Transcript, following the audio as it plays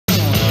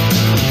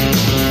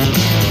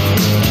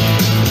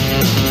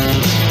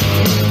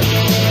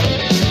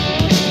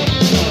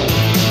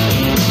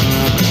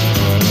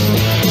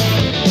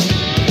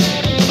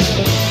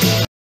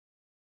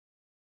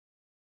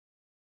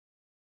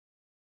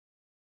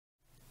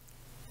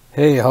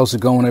Hey, how's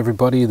it going,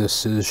 everybody?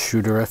 This is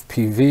Shooter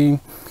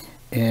FPV,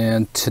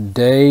 and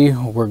today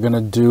we're going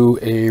to do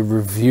a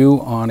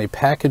review on a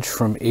package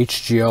from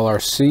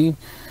HGLRC.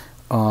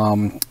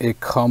 It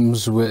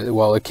comes with,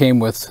 well, it came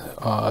with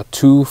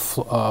two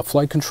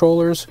flight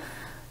controllers,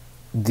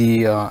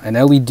 an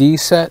LED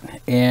set,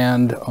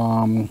 and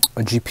a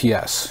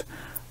GPS.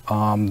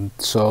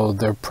 So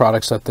their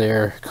products that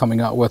they're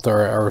coming out with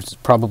are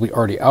probably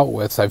already out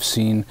with. I've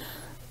seen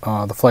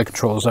the flight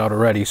controllers out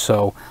already.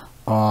 So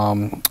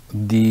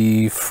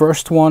the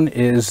first one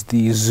is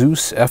the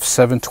Zeus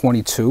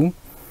F722.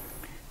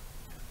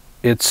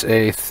 It's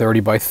a 30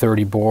 by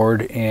 30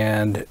 board,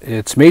 and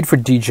it's made for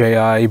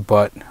DJI,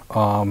 but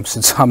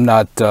since I'm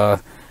not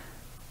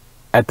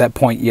at that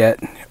point yet,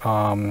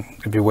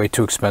 it'd be way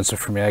too expensive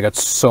for me. I got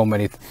so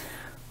many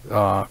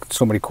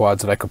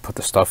quads that I could put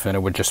the stuff in.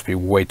 It would just be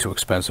way too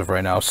expensive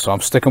right now, so I'm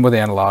sticking with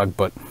analog.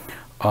 But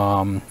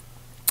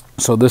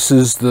so this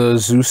is the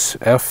Zeus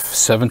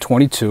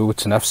F722.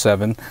 It's an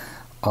F7,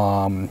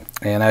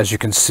 and as you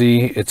can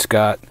see, it's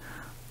got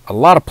a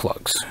lot of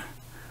plugs.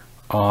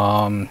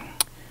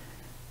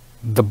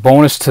 The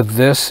bonus to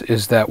this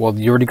is that, well,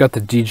 you already got the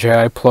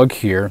DJI plug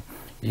here,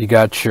 you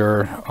got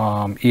your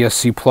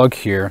ESC plug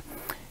here.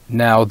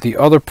 Now the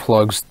other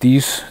plugs,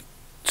 these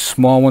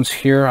small ones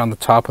here on the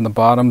top and the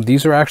bottom,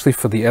 these are actually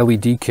for the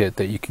LED kit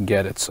that you can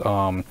get. It's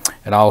and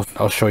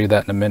I'll show you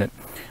that in a minute.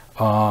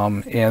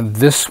 And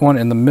this one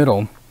in the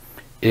middle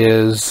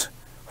is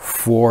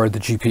for the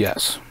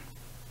GPS,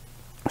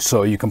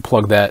 so you can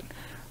plug that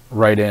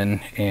right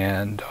in,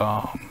 and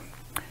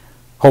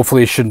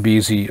hopefully it shouldn't be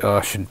easy.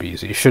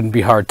 It shouldn't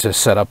be hard to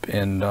set up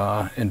in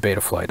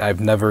Betaflight.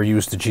 I've never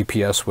used the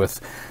GPS with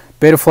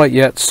Betaflight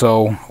yet,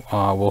 so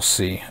we'll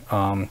see.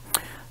 And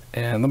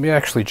let me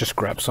actually just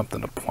grab something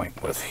to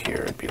point with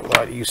here. It'd be a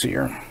lot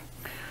easier.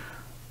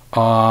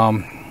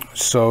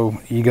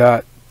 So you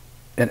got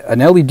an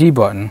LED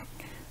button,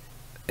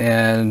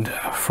 and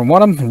from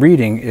what I'm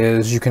reading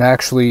is you can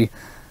actually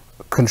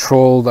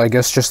control, I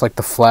guess, just like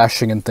the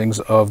flashing and things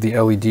of the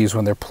LEDs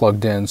when they're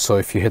plugged in. So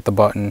if you hit the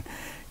button,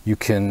 you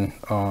can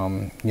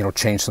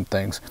change some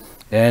things.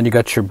 And you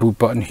got your boot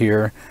button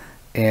here,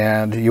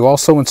 and you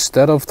also,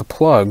 instead of the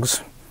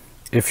plugs,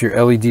 if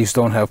your LEDs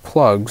don't have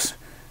plugs,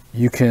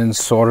 you can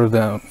solder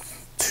them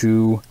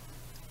to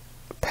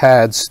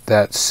pads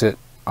that sit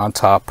on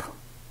top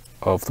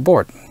of the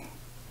board.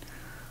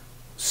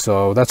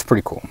 So that's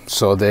pretty cool.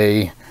 So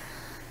they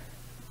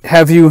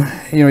have you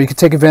can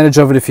take advantage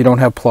of it if you don't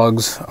have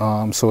plugs,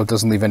 so it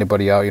doesn't leave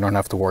anybody out. You don't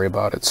have to worry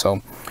about it.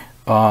 So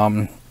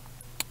and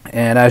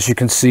as you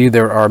can see,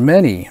 there are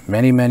many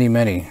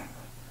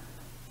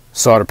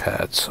solder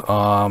pads.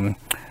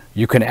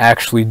 You can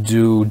actually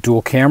do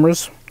dual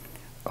cameras.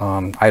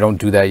 I don't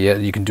do that yet.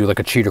 You can do like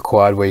a cheater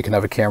quad where you can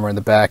have a camera in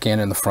the back and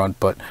in the front,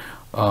 but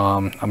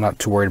I'm not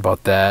too worried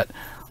about that.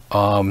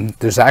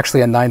 There's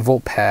actually a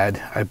 9-volt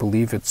pad. I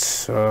believe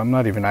it's I'm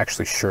not even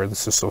actually sure.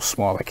 This is so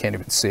small I can't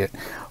even see it,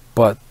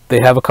 but they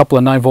have a couple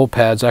of 9-volt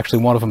pads, actually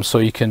one of them, so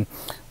you can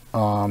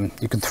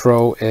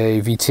throw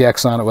a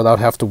VTX on it without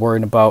having to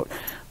worry about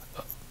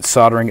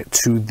soldering it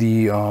to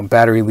the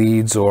battery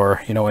leads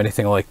or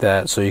anything like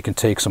that. So you can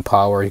take some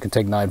power, you can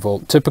take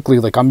 9-volt. Typically,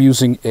 like I'm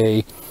using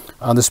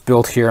on this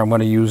build here, I'm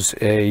going to use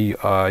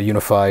a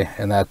Unify,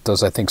 and that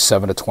does, I think,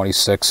 7 to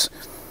 26.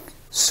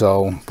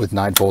 So with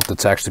 9-volt,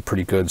 that's actually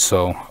pretty good.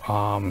 So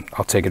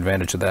I'll take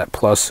advantage of that.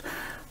 Plus,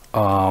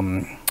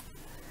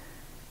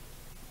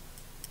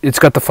 it's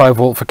got the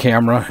 5-volt for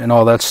camera and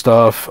all that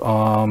stuff.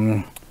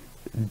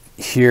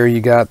 Here you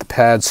got the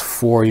pads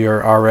for your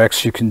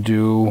RX. You can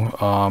do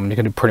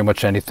pretty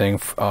much anything.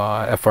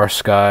 FR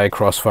Sky,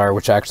 Crossfire,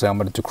 which actually I'm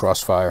going to do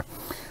Crossfire.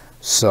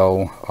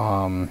 So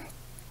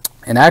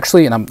and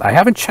I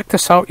haven't checked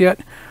this out yet,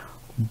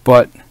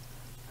 but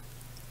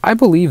I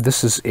believe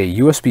this is a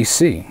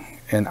USB-C,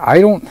 and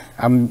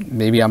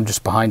maybe I'm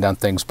just behind on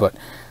things, but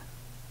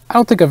I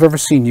don't think I've ever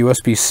seen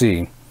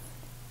USB-C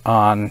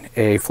on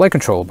a flight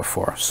controller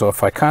before. So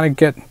if I kind of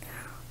get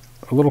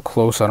a little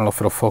close, I don't know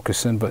if it'll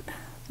focus in, but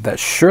that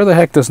sure the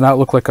heck does not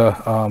look like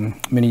a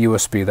mini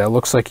USB. That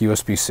looks like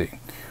USB-C.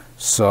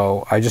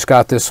 So I just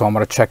got this, so I'm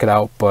going to check it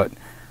out. But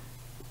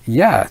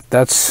yeah,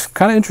 that's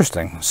kind of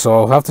interesting.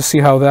 So I'll have to see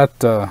how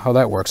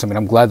that works. I mean,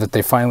 I'm glad that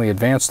they finally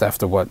advanced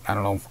after what, I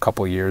don't know, a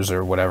couple of years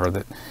or whatever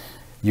that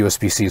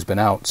USB-C has been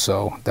out.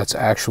 So that's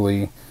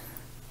actually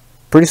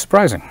pretty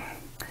surprising.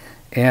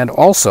 And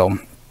also,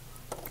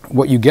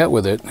 what you get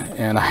with it,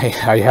 and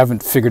I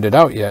haven't figured it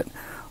out yet,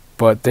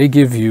 but they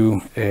give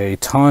you a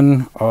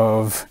ton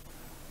of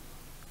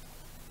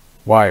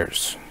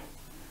wires.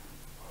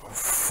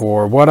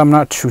 For what, I'm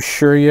not too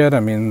sure yet. I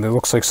mean, it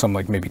looks like some,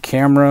 like, maybe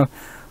camera.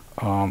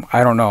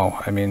 I don't know.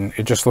 I mean,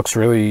 it just looks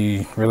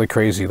really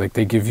crazy. Like,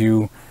 they give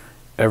you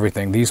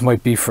everything. These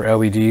might be for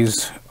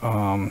LEDs,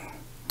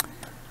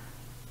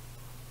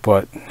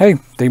 but hey,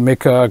 they make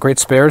great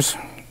spares.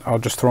 I'll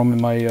just throw them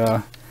in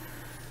my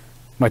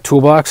my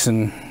toolbox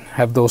and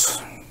have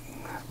those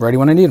ready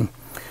when I need them.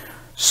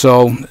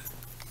 So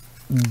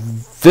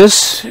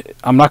This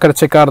I'm not going to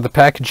take out of the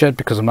package yet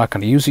because I'm not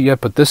going to use it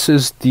yet, but this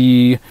is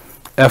the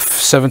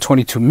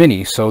F722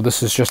 mini, so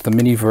this is just the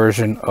mini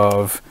version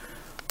of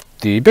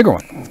the bigger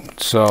one.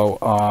 So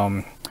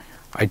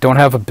I don't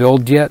have a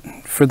build yet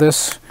for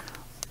this,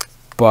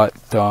 but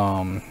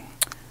I'm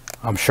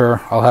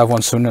sure I'll have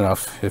one soon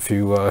enough. If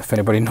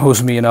anybody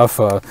knows me enough,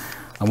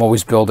 I'm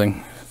always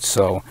building.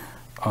 So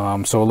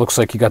so it looks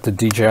like you got the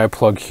DJI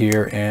plug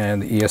here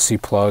and the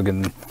ESC plug,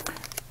 and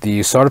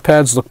the solder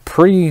pads look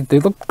they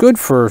look good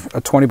for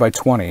a 20 by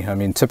 20. I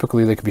mean,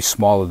 typically they could be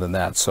smaller than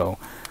that, so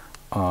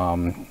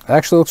it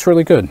actually looks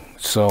really good.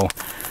 So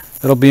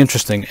it'll be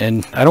interesting.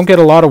 And I don't get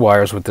a lot of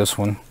wires with this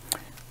one,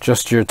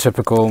 just your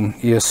typical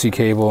ESC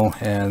cable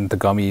and the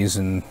gummies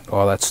and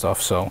all that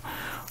stuff. So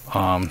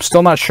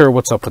still not sure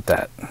what's up with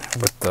that,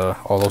 with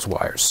all those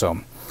wires. So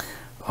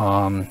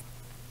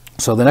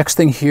so the next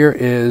thing here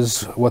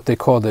is what they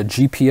call the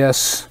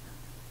GPS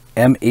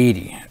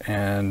M80,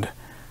 and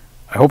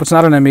I hope it's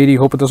not an M80.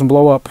 Hope it doesn't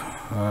blow up.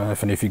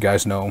 If any of you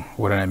guys know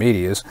what an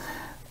M80 is,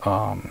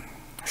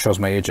 shows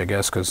my age, I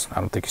guess, because I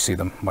don't think you see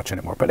them much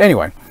anymore. But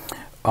anyway,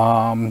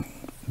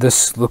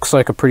 this looks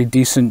like a pretty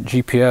decent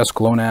GPS,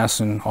 GLONASS,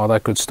 and all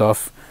that good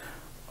stuff.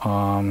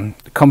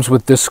 It comes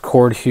with this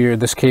cord here,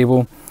 this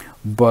cable,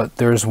 but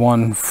there's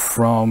one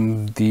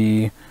from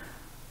the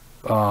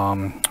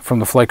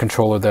flight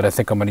controller that I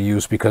think I'm going to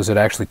use because it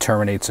actually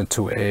terminates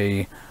into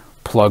a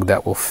plug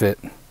that will fit.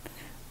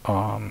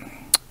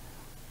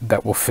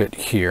 That will fit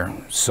here,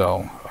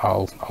 so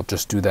I'll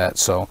just do that.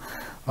 So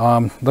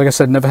like I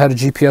said, never had a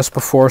GPS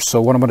before, so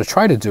what I'm going to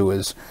try to do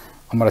is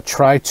I'm going to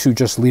try to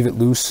just leave it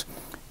loose,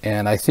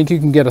 and I think you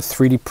can get a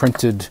 3D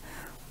printed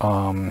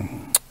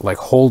like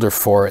holder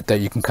for it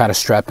that you can kind of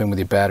strap in with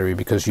your battery,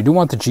 because you do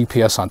want the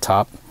GPS on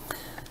top.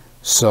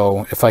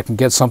 So if I can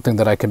get something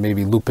that I can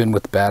maybe loop in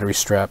with the battery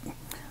strap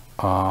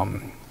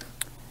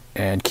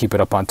and keep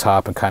it up on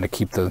top and kind of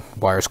keep the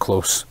wires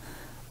close,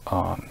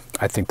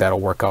 I think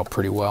that'll work out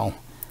pretty well.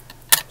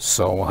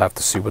 So we'll have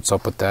to see what's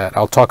up with that.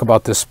 I'll talk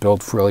about this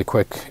build really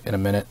quick in a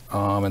minute.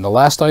 And the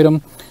last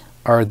item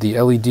are the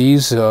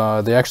LEDs.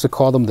 They actually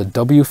call them the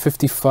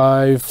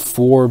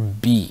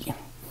W55-4B.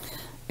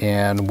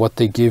 And what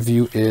they give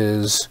you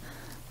is,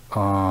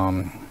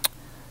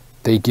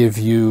 they give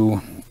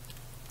you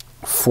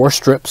 4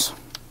 strips,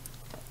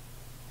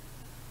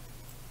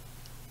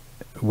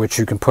 which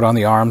you can put on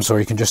the arms, or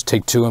you can just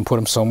take 2 and put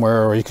them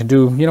somewhere, or you can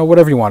do, you know,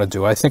 whatever you want to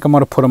do. I think I'm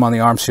going to put them on the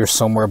arms here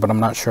somewhere, but I'm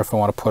not sure if I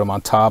want to put them on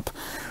top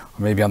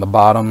or maybe on the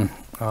bottom.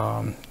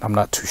 I'm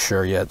not too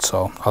sure yet,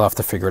 so I'll have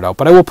to figure it out.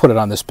 But I will put it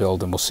on this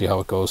build and we'll see how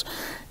it goes.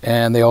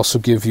 And they also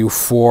give you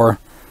 4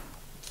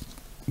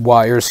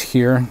 wires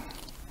here,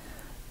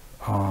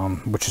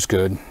 which is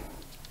good.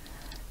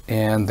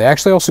 And they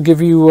actually also give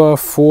you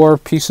 4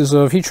 pieces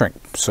of heat shrink,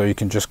 so you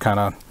can just kind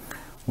of,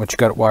 once you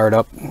got it wired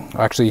up,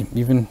 actually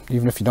even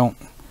if you don't,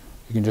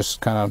 you can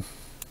just kind of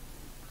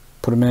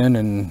put them in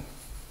and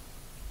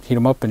heat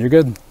them up and you're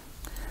good.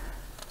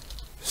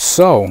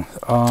 So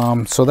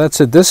so that's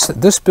it.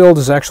 This build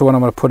is actually what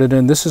I'm going to put it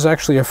in. This is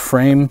actually a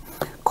frame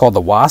called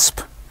the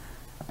Wasp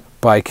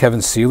by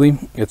Keven Sealy.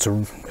 It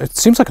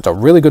seems like it's a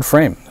really good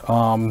frame.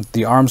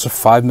 The arms are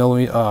 5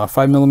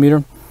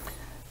 millimeter,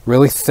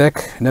 really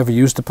thick. Never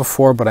used it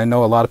before, but I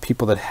know a lot of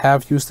people that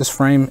have used this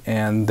frame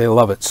and they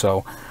love it.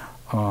 So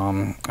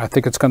I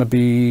think it's going to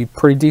be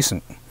pretty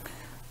decent.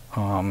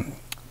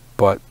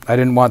 But I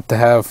didn't want to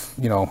have,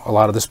 you know, a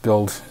lot of this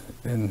build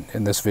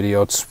in this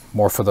video. It's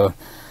more for the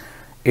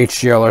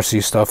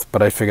HGLRC stuff,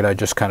 but I figured I'd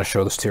just kind of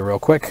show this to you real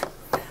quick.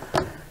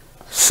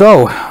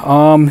 So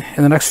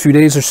in the next few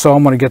days or so,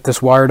 I'm going to get this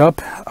wired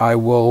up. I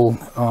will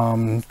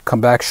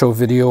come back, show a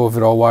video of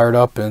it all wired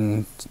up,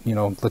 and, you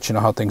know, let you know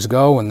how things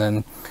go, and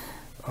then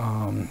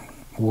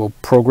we'll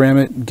program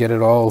it, get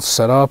it all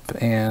set up,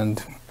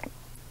 and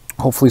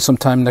hopefully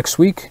sometime next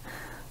week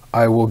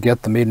I will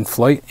get the maiden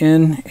flight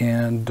in,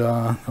 and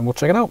we'll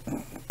check it out.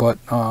 But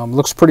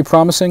looks pretty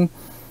promising,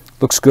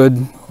 looks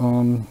good.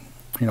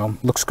 You know,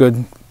 looks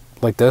good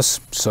like this,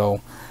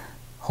 so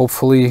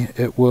hopefully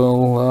it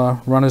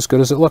will run as good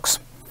as it looks.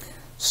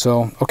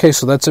 So okay,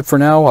 so that's it for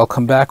now. I'll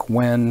come back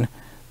when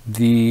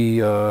the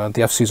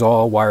FC's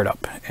all wired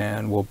up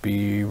and we'll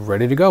be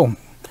ready to go.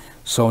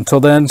 So until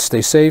then,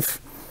 stay safe,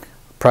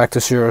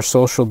 practice your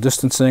social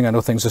distancing. I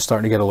know things are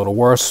starting to get a little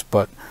worse,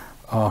 but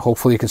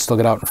hopefully you can still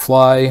get out and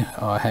fly,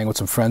 hang with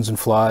some friends and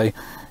fly,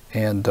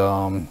 and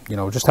you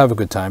know, just have a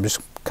good time.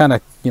 Just kind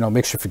of, you know,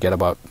 makes you forget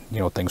about, you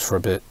know, things for a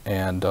bit,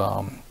 and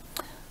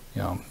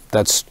you know,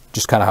 that's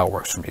just kind of how it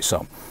works for me.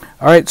 So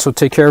all right, so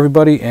take care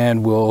everybody,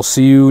 and we'll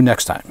see you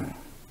next time.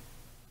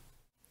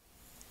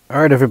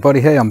 All right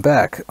everybody, hey, I'm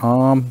back.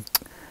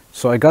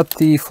 So I got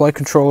the flight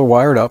controller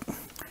wired up.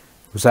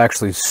 It was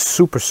actually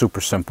super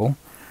simple.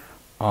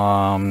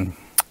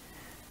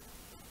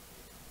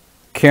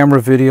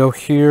 Camera video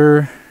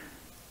here,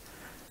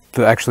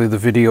 actually the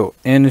video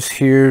in is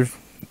here,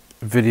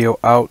 video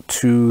out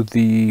to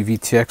the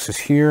VTX is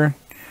here.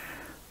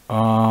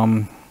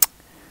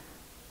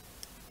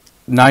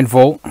 9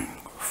 volt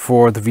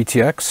for the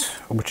VTX,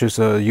 which is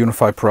a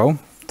Unify Pro,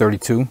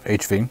 32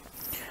 HV,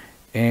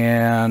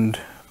 and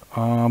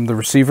the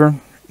receiver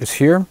is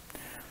here,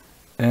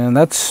 and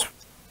that's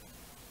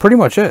pretty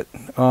much it.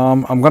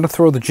 I'm going to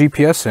throw the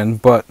GPS in,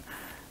 but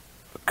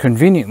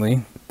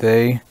conveniently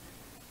they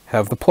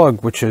have the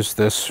plug, which is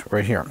this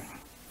right here.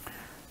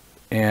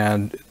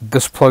 And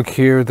this plug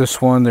here,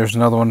 this one, there's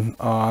another one,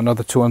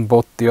 another two on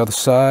both the other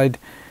side.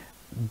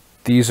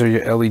 These are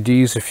your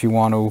LEDs if you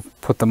want to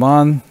put them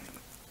on.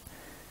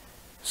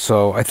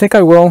 So I think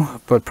I will,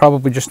 but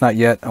probably just not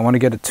yet. I want to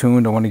get it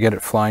tuned, I want to get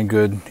it flying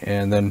good,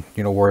 and then,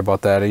 you know, worry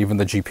about that, even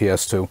the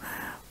GPS too.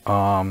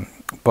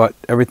 But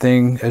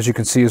everything, as you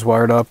can see, is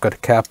wired up, got a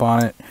cap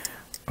on it.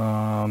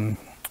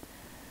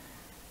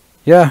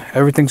 Yeah,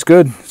 everything's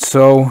good.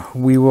 So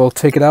we will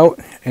take it out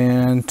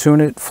and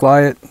tune it,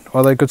 fly it,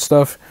 all that good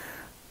stuff,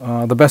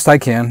 the best I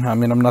can. I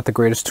mean, I'm not the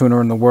greatest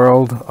tuner in the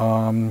world.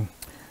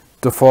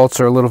 Defaults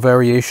or little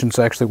variations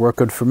actually work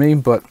good for me,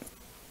 but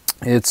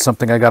it's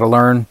something I got to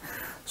learn.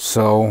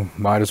 So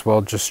might as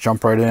well just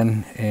jump right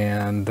in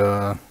and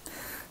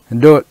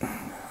do it.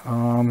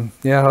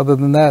 Yeah, other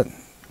than that,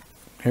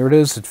 here it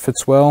is. It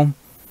fits well.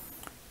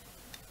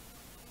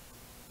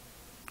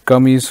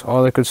 Gummies,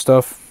 all that good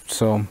stuff.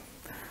 So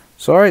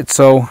all right.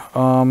 So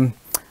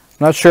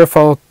not sure if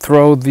I'll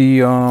throw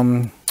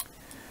the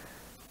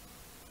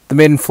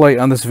maiden flight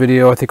on this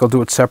video. I think I'll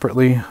do it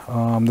separately.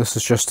 This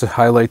is just to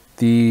highlight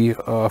the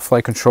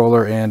flight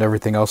controller and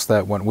everything else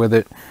that went with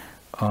it.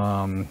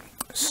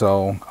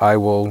 So I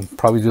will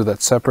probably do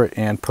that separate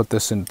and put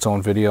this in its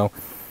own video.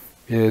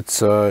 It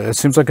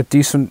seems like a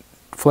decent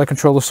flight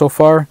controller so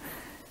far.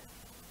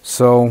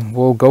 So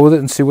we'll go with it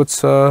and see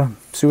what's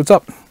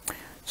up.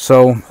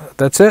 So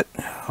that's it.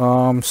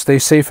 Stay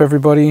safe,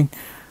 everybody.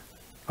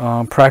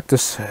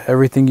 Practice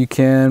everything you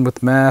can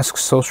with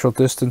masks, social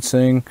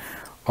distancing,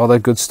 all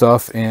that good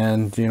stuff,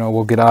 and you know,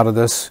 we'll get out of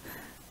this,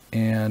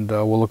 and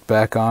we'll look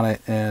back on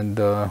it, and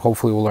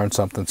hopefully we'll learn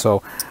something.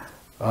 So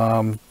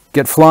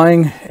get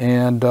flying,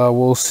 and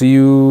we'll see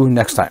you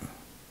next time.